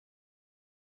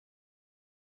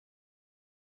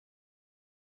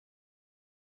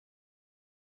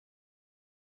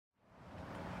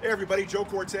Hey everybody, Joe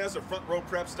Cortez of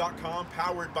FrontRowPreps.com,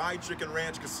 powered by Chicken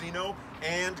Ranch Casino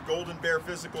and Golden Bear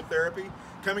Physical Therapy,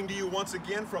 coming to you once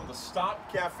again from the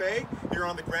Stop Cafe here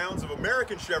on the grounds of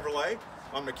American Chevrolet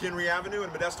on McHenry Avenue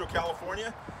in Modesto,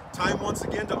 California. Time once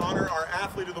again to honor our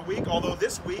Athlete of the Week, although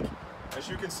this week, as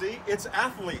you can see, it's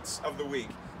Athletes of the Week.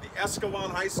 The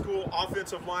Escalon High School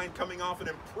offensive line coming off an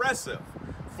impressive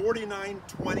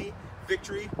 49-20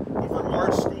 victory over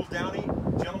Large School Downey.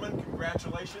 Gentlemen,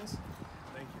 congratulations.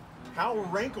 How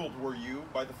rankled were you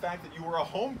by the fact that you were a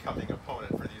homecoming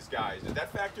opponent for these guys? Did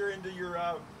that factor into your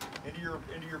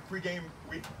pregame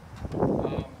week?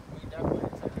 We definitely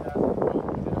took it as a little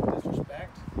bit of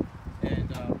disrespect, and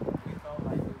we felt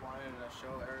like we wanted to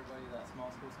show everybody that small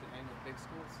schools can handle big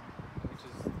schools, which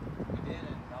is we did,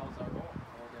 and that was our goal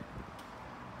all day.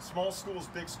 Small schools,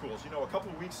 big schools. You know, a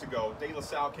couple of weeks ago, De La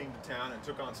Salle came to town and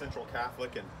took on Central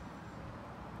Catholic, and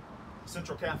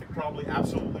Central Catholic probably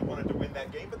absolutely wanted to win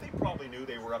that game, but they probably knew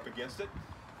they were up against it.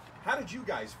 How did you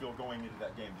guys feel going into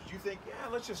that game? Did you think, yeah,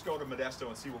 let's just go to Modesto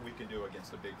and see what we can do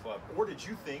against a big club? Or did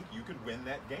you think you could win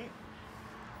that game?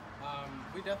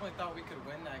 We definitely thought we could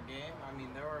win that game. I mean,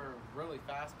 they were really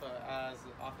fast, but as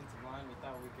an offensive line, we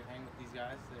thought we could hang with these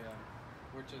guys.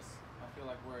 We're just, I feel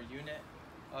like we're a unit,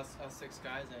 us six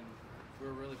guys, and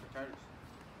we're really prepared.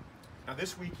 Now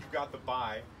this week you've got the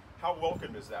bye. How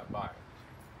welcome is that bye?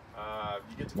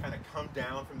 You get to kind of come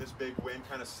down from this big win,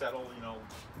 kind of settle, you know,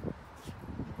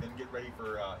 then get ready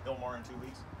for Hillmar in 2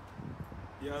 weeks.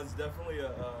 Yeah, it's definitely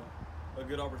a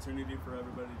good opportunity for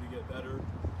everybody to get better,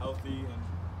 healthy, and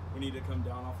we need to come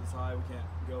down off this high. We can't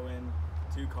go in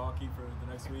too cocky for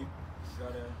the next week. We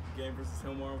got a game versus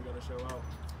Hillmar. We got to show out.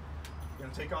 You're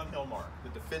going to take on Hillmar, the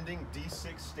defending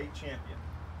D6 state champion.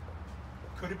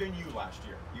 Could have been you last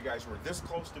year. You guys were this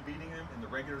close to beating him in the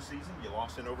regular season. You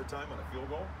lost in overtime on a field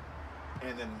goal.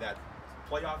 And then that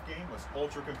playoff game was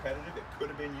ultra competitive. It could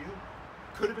have been you.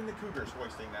 Could have been the Cougars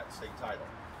hoisting that state title.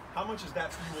 How much has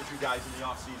that fueled you guys in the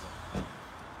offseason?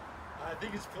 I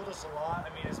think it's fueled us a lot.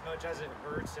 I mean, as much as it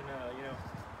hurts and, you know,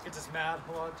 gets us mad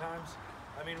a lot of times.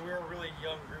 I mean, we were a really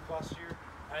young group last year.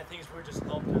 And I think it's really just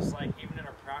helped us, like, even in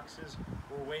our practices,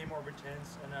 we're way more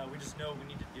intense. And we just know what we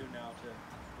need to do now to,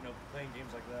 you know, playing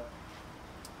games like that.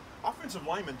 Offensive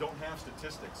linemen don't have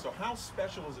statistics, so how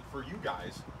special is it for you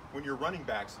guys when your running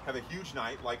backs have a huge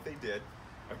night like they did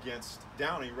against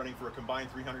Downey, running for a combined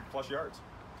 300 plus yards?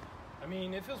 I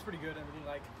mean, it feels pretty good. I mean,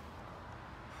 like,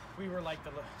 we were like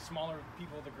the smaller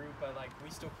people of the group, but like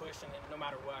we still push, and no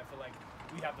matter what, I feel like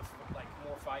we have the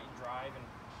more fight and drive, and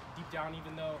deep down,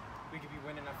 even though we could be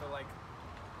winning, I feel like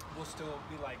we'll still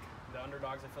be like the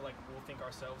underdogs. I feel like we'll think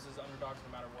ourselves as underdogs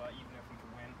no matter what, even if we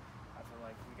could win. I feel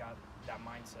like we got that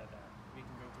mindset that we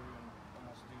can go through and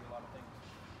almost do a lot of things.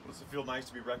 Does it feel nice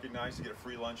to be recognized, to get a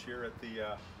free lunch here at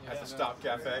the Stop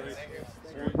Cafe?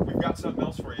 We've got something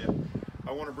else for you.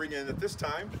 I want to bring in at this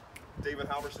time David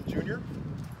Halverson Jr.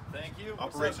 Thank you.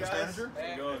 Operations Manager.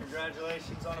 Hey.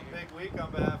 Congratulations on a big week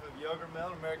on behalf of Yoga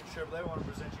Mill and American Chevrolet. I want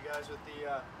to present you guys with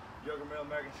the Yoga Mill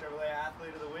American Chevrolet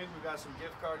Athlete of the Week. We've got some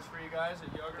gift cards for you guys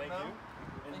at Yoga Mill.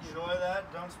 Enjoy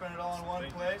that. Don't spend it all in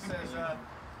one place, as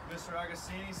Mr.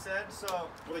 Agostini said. So,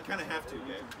 well, they kind of have to,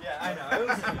 Gabe. Yeah, I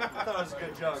know. I thought it was a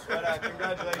good joke. But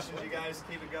congratulations, you guys.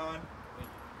 Keep it going.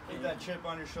 Keep that chip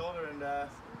on your shoulder and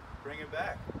bring it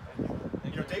back.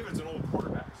 You know, David's an old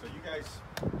quarterback, so you guys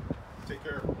take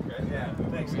care of him, okay? Yeah,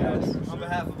 thanks, guys. On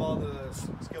behalf of all the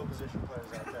skill position players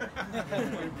out there,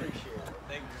 we appreciate it.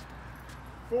 Thank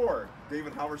you. For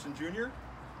David Halverson Jr.,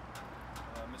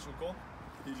 Mitchell Cole,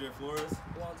 DJ Flores,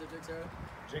 Alonzo Dixera,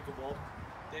 Jacob Wald,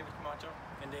 David Camacho,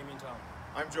 and Damien Tom.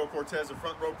 I'm Joe Cortez of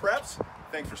Front Row Preps.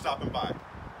 Thanks for stopping by.